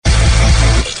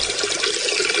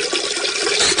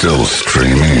Still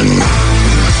streaming.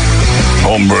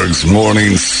 Holmberg's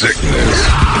Morning Sickness.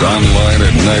 Online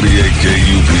at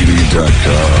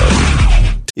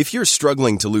 98kupd.com. If you're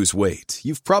struggling to lose weight,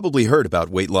 you've probably heard about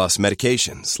weight loss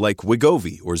medications like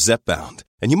Wegovy or Zepbound,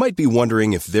 and you might be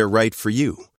wondering if they're right for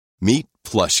you. Meet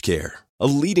PlushCare, a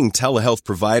leading telehealth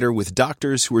provider with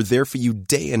doctors who are there for you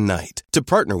day and night to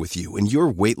partner with you in your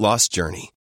weight loss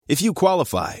journey. If you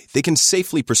qualify, they can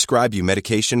safely prescribe you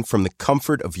medication from the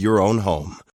comfort of your own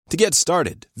home. To get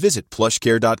started, visit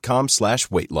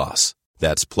plushcare.com/weight-loss.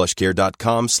 That's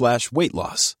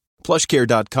plushcare.com/weight-loss.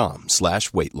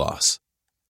 plushcare.com/weight-loss.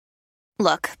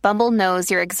 Look, Bumble knows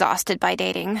you're exhausted by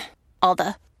dating. All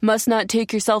the, must not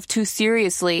take yourself too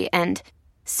seriously, and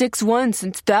 6'1"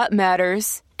 since that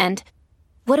matters, and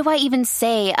what do I even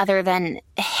say other than,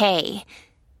 hey?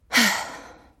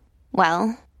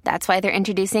 Well, that's why they're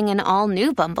introducing an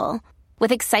all-new Bumble,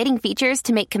 with exciting features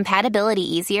to make compatibility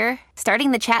easier,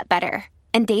 starting the chat better,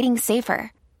 and dating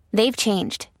safer. They've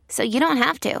changed, so you don't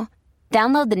have to.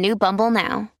 Download the new Bumble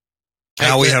now.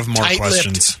 Now we have more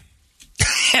questions.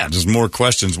 Yeah, just more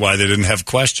questions why they didn't have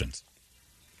questions.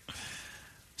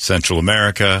 Central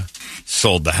America,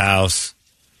 sold the house,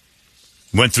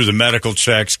 went through the medical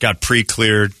checks, got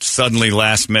pre-cleared, suddenly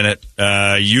last minute,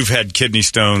 you've had kidney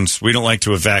stones, we don't like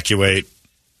to evacuate,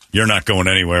 you're not going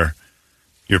anywhere.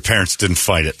 Your parents didn't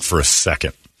fight it for a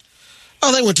second.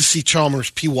 Oh, they went to see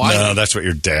Chalmers P. Wiley. No, that's what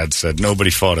your dad said. Nobody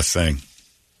fought a thing.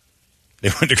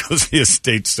 They went to go see a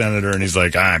state senator, and he's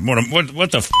like,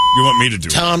 what the f*** you want me to do?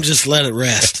 Tom, just let it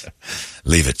rest.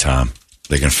 Leave it, Tom.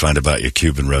 They can find about your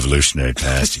Cuban revolutionary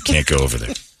past. You can't go over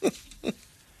there.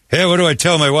 Hey, what do I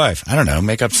tell my wife? I don't know.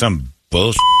 Make up some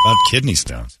bullshit about kidney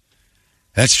stones.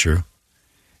 That's true.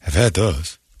 I've had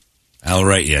those. I'll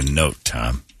write you a note,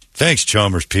 Tom. Thanks,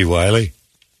 Chalmers P. Wiley.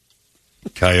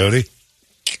 Coyote.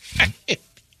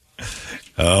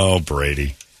 Oh,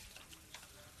 Brady.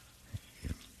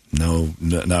 No,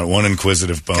 not one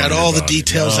inquisitive bone. Got all the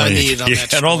details I need on that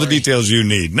story. Got all the details you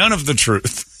need. None of the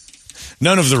truth.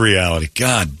 None of the reality.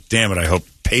 God damn it, I hope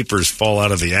papers fall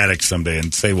out of the attic someday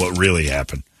and say what really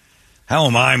happened. How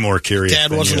am I more curious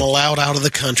Dad wasn't allowed out of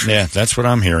the country. Yeah, that's what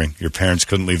I'm hearing. Your parents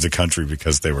couldn't leave the country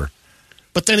because they were...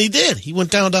 But then he did. He went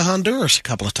down to Honduras a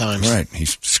couple of times. Right. He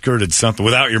skirted something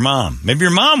without your mom. Maybe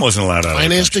your mom wasn't allowed out of the country.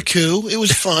 Financed a coup. It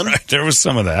was fun. Right. There was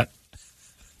some of that.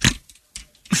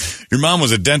 Your mom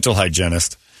was a dental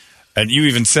hygienist, and you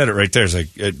even said it right there. It's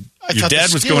like your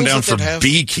dad was going down for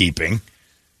beekeeping.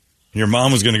 Your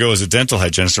mom was going to go as a dental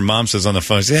hygienist. Her mom says on the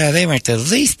phone, yeah, they weren't the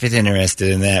least bit interested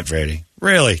in that, Brady.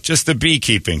 Really? Just the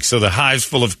beekeeping. So the hives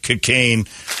full of cocaine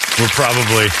were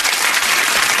probably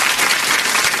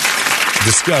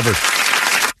discovered.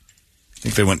 I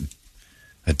think they want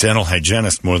a dental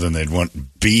hygienist more than they'd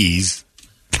want bees.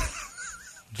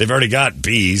 They've already got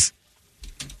bees.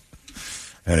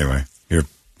 Anyway, your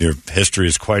history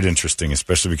is quite interesting,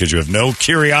 especially because you have no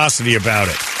curiosity about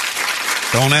it.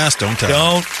 Don't ask, don't tell.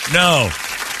 Don't know.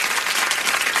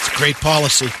 It's great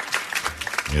policy.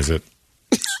 Is it?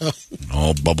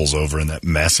 All bubbles over in that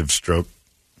massive stroke.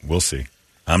 We'll see.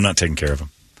 I'm not taking care of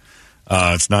him.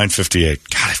 It's 9:58.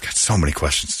 God, I've got so many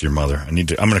questions to your mother. I'm going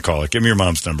to call her. Give me your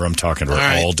mom's number. I'm talking to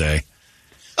her all day.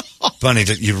 Bunny,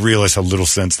 you realize how little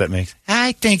sense that makes?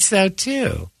 I think so,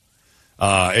 too.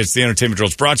 It's the Entertainment Drill.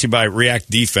 It's brought to you by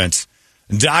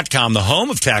ReactDefense.com, the home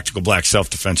of tactical black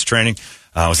self-defense training.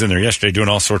 I was in there yesterday doing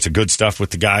all sorts of good stuff with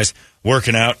the guys,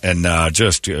 working out and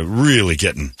just really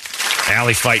getting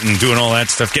alley fighting, doing all that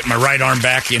stuff, getting my right arm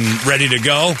back and ready to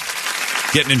go,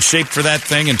 getting in shape for that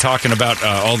thing, and talking about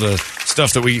all the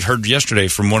stuff that we heard yesterday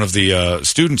from one of the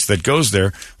students that goes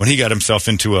there when he got himself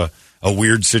into a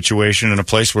weird situation in a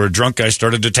place where a drunk guy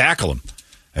started to tackle him.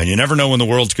 And you never know when the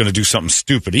world's going to do something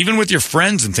stupid. Even with your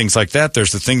friends and things like that,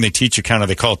 there's the thing they teach you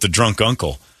they call it the drunk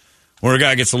uncle, where a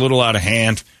guy gets a little out of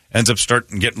hand, ends up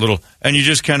starting to get little, and you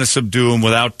just kind of subdue him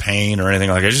without pain or anything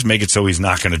like that. Just make it so he's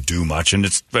not going to do much, and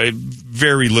it's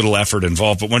very little effort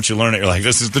involved. But once you learn it, you're like,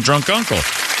 this is the drunk uncle.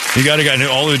 You got a guy, and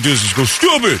all he does is just go,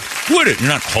 stupid, quit it. You're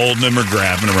not holding him or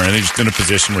grabbing him or anything. You're just in a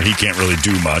position where he can't really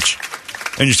do much.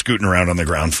 And you're scooting around on the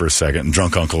ground for a second, and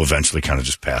drunk uncle eventually kind of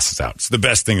just passes out. It's the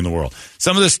best thing in the world.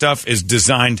 Some of this stuff is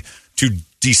designed to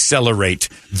decelerate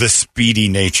the speedy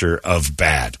nature of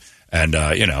bad. And,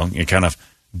 you kind of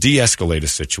de-escalate a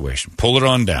situation. Pull it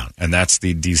on down. And that's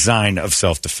the design of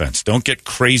self-defense. Don't get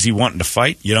crazy wanting to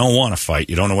fight. You don't want to fight.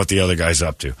 You don't know what the other guy's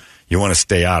up to. You want to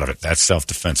stay out of it. That's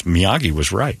self-defense. Miyagi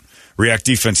was right.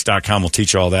 ReactDefense.com will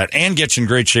teach you all that and get you in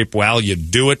great shape while you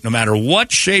do it, no matter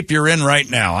what shape you're in right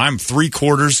now. I'm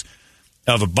 3/4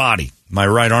 of a body. My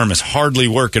right arm is hardly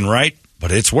working right,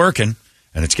 but it's working.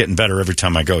 And it's getting better every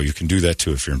time I go. You can do that,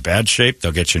 too. If you're in bad shape,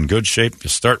 they'll get you in good shape. You'll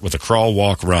start with a crawl,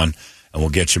 walk, run, and we'll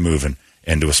get you moving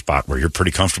into a spot where you're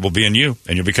pretty comfortable being you.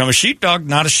 And you'll become a sheepdog,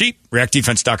 not a sheep.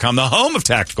 ReactDefense.com, the home of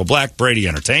Tactical Black. Brady,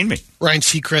 entertain me. Ryan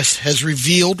Seacrest has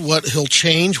revealed what he'll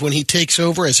change when he takes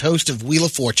over as host of Wheel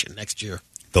of Fortune next year.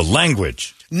 The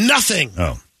language. Nothing.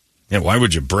 Oh. Yeah, why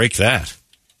would you break that?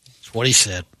 That's what he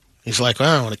said. He's like, well,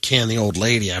 I don't want to can the old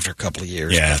lady after a couple of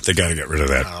years. Yeah, they got to get rid of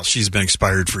that. Oh, she's been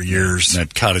expired for years.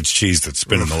 That cottage cheese that's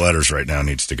spinning the letters right now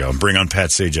needs to go. And bring on Pat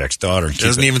Sajak's daughter. And She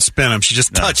doesn't even spin them. She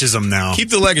just touches them now.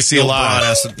 Keep the legacy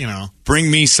alive.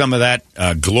 Bring me some of that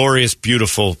glorious,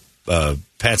 beautiful Pat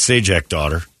Sajak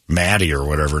daughter, Maddie or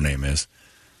whatever her name is.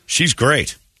 She's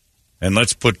great. And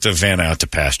let's put Vanna out to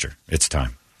pasture. It's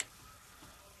time.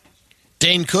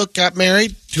 Dane Cook got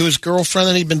married to his girlfriend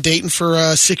that he'd been dating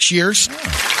for 6 years.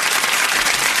 Oh.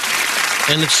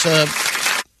 And it's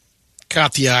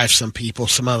caught the eye of some people,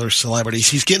 some other celebrities.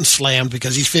 He's getting slammed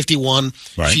because he's 51.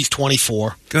 Right. She's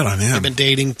 24. Good on him. They've been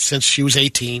dating since she was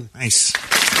 18. Nice.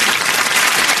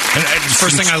 And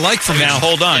first thing I like from him. Now,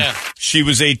 hold on. Yeah. She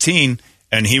was 18,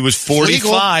 and he was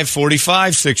 45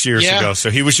 6 years ago. So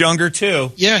he was younger,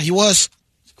 too. Yeah, he was.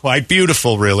 Quite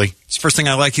beautiful, really. It's the first thing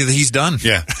I like that he's done.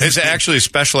 Yeah. It's actually a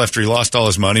special after he lost all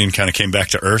his money and kind of came back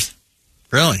to earth.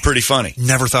 Really? Pretty funny.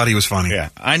 Never thought he was funny. Yeah.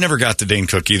 I never got to Dane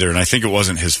Cook either, and I think it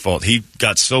wasn't his fault. He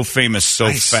got so famous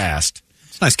so fast.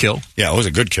 It's a nice kill. Yeah, it was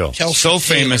a good kill. Kelsey so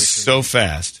famous Taylor. so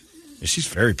fast. Yeah, she's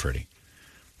very pretty.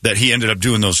 That he ended up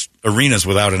doing those arenas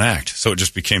without an act, so it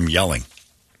just became yelling.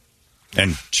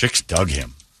 And chicks dug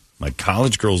him. Like,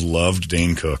 college girls loved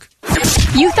Dane Cook.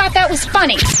 You thought that was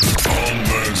funny.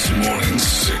 Holmberg's morning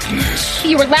sickness.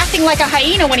 You were laughing like a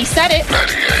hyena when he said it.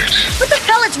 98 What the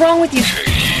hell is wrong with you?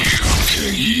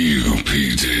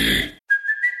 KUPD.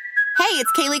 Hey,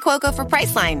 it's Kaylee Cuoco for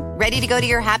Priceline. Ready to go to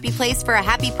your happy place for a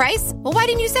happy price? Well, why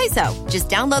didn't you say so? Just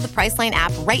download the Priceline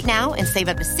app right now and save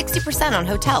up to 60% on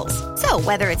hotels. So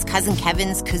whether it's Cousin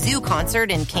Kevin's Kazoo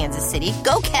Concert in Kansas City,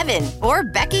 go Kevin, or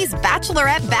Becky's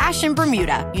Bachelorette Bash in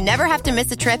Bermuda, you never have to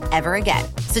miss a trip ever again.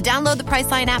 So download the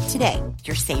Priceline app today.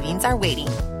 Your savings are waiting.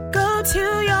 Go to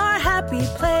your happy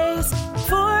place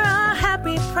for a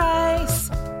happy price.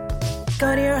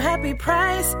 Go to your happy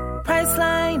price,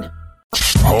 Priceline.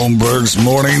 Holmberg's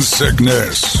morning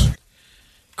sickness.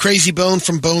 Crazy Bone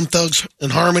from Bone Thugs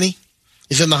and Harmony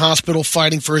is in the hospital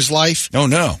fighting for his life. Oh,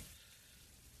 no.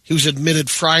 He was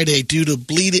admitted Friday due to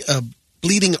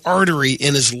bleeding artery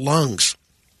in his lungs.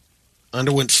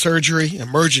 Underwent surgery,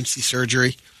 emergency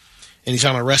surgery, and he's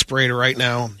on a respirator right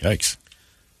now. Yikes.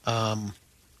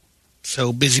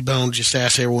 So Busy Bone just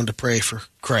asked everyone to pray for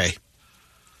Cray.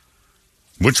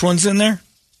 Which one's in there?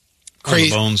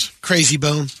 Bones. Crazy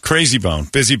Bone. Crazy Bone.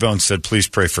 Busy Bone said, please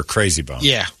pray for Crazy Bone.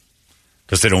 Yeah.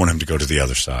 Because they don't want him to go to the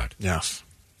other side. Yeah.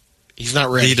 He's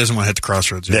not ready. He doesn't want to hit the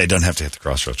crossroads yet. Yeah, he doesn't have to hit the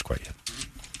crossroads quite yet.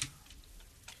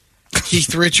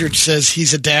 Keith Richards says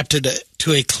he's adapted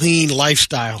to a clean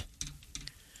lifestyle.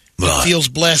 He feels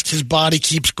blessed. His body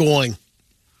keeps going.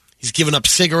 He's given up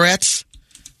cigarettes,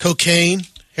 cocaine,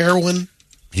 heroin.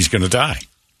 He's going to die.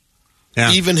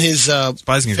 Yeah. Even his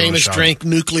famous shot. drink,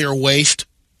 Nuclear Waste,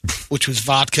 which was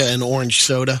vodka and orange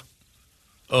soda.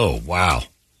 Oh, wow.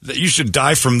 You should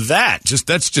die from that.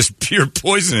 That's just pure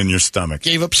poison in your stomach.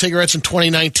 Gave up cigarettes in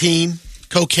 2019,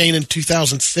 cocaine in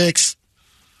 2006.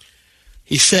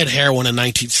 He said heroin in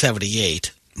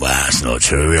 1978. Well, that's not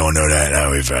true. We all know that,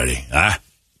 don't we, Freddie? Huh?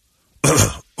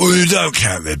 Well, you don't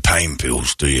count the pain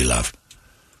pills, do you, love?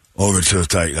 I would still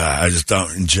take that. I just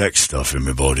don't inject stuff in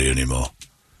my body anymore.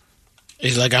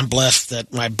 He's like, I'm blessed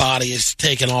that my body is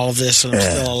taking all of this and I'm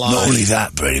still alive. Not only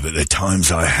that, Brady, but the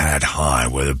times I had high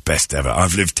were the best ever.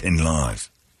 I've lived 10 lives.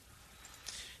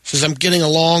 Says, I'm getting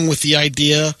along with the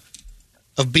idea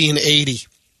of being 80.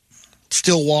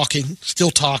 Still walking,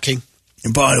 still talking.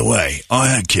 And by the way, I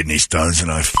had kidney stones and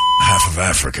I half of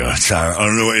Africa, so I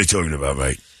don't know what you're talking about,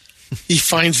 mate. He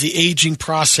finds the aging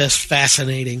process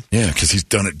fascinating. Yeah, because he's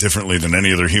done it differently than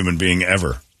any other human being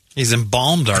ever. He's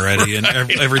embalmed already and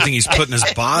everything he's put in his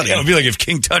body. Yeah, it would be like if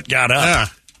King Tut got up. Yeah.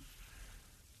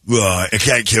 Well, it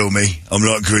can't kill me. I'm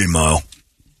not Green Mile.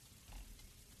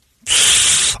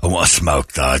 I want to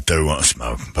smoke, though. I do want to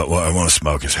smoke. But what I want to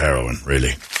smoke is heroin,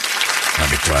 really.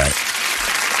 That'd be great.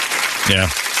 Yeah,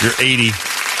 you're 80.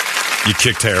 You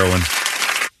kicked heroin.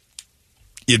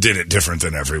 You did it different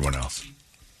than everyone else.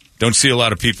 Don't see a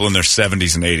lot of people in their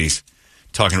 70s and 80s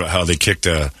talking about how they kicked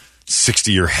a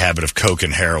 60-year habit of coke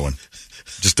and heroin.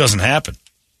 It just doesn't happen.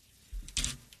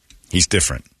 He's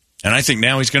different. And I think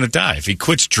now he's going to die. If he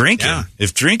quits drinking,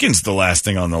 if drinking's the last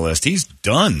thing on the list, he's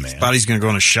done, man. His body's going to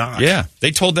go in a shock. Yeah. They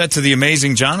told that to the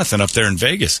amazing Jonathan up there in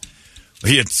Vegas.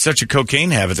 He had such a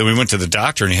cocaine habit that we went to the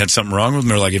doctor and he had something wrong with him.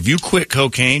 They're like, if you quit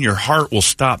cocaine, your heart will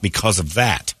stop because of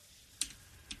that.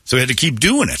 So he had to keep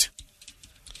doing it.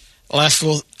 Last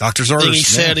little Doctor's thing orders. he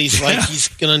said, he's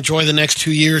going to enjoy the next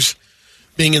 2 years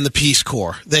being in the Peace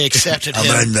Corps. They accepted him.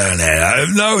 I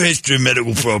have no history of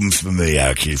medical problems for me,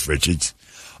 Keith Richards.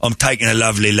 I'm taking a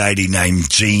lovely lady named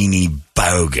Jeannie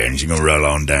Bogan. She's going to roll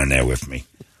on down there with me.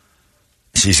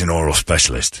 She's an oral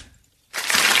specialist.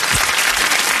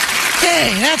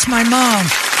 Hey, that's my mom.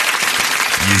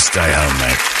 You stay home,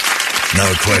 mate.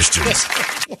 No questions.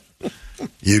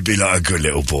 You'd be like a good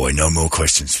little boy. No more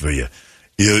questions for you.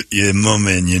 Your mum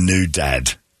and your new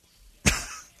dad.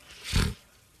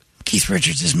 Keith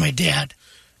Richards is my dad.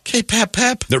 Okay, Pep.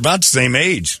 They're about the same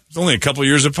age. It's only a couple of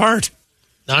years apart.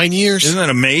 9 years. Isn't that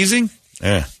amazing?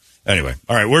 Yeah. Anyway,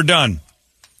 all right, we're done.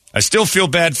 I still feel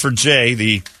bad for Jay,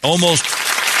 the almost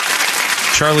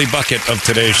Charlie Bucket of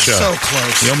today's show. So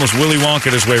close. He almost Willy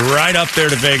Wonka his way right up there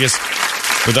to Vegas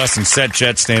with us in Set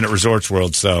Jet staying at Resorts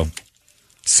World. So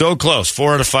close.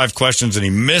 4 out of 5 questions, and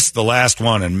he missed the last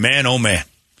one. And man, oh man,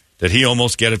 did he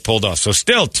almost get it pulled off. So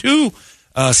still 2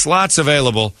 slots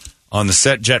available on the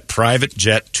Set Jet private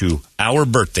jet to our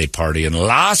birthday party in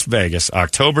Las Vegas,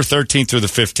 October 13th through the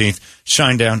 15th.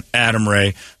 Shinedown, Adam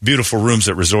Ray, beautiful rooms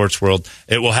at Resorts World.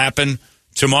 It will happen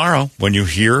tomorrow when you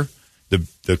hear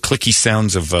the clicky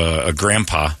sounds of a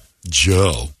grandpa,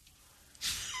 Joe,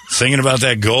 singing about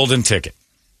that golden ticket.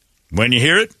 When you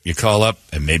hear it, you call up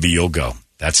and maybe you'll go.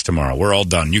 That's tomorrow. We're all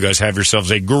done. You guys have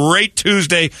yourselves a great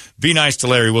Tuesday. Be nice to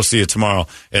Larry. We'll see you tomorrow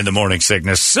in the Morning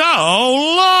Sickness. So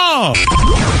long!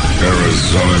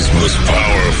 Arizona's most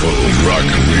powerful rock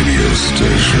radio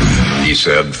station. He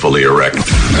said, fully erect. 98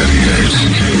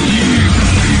 KU.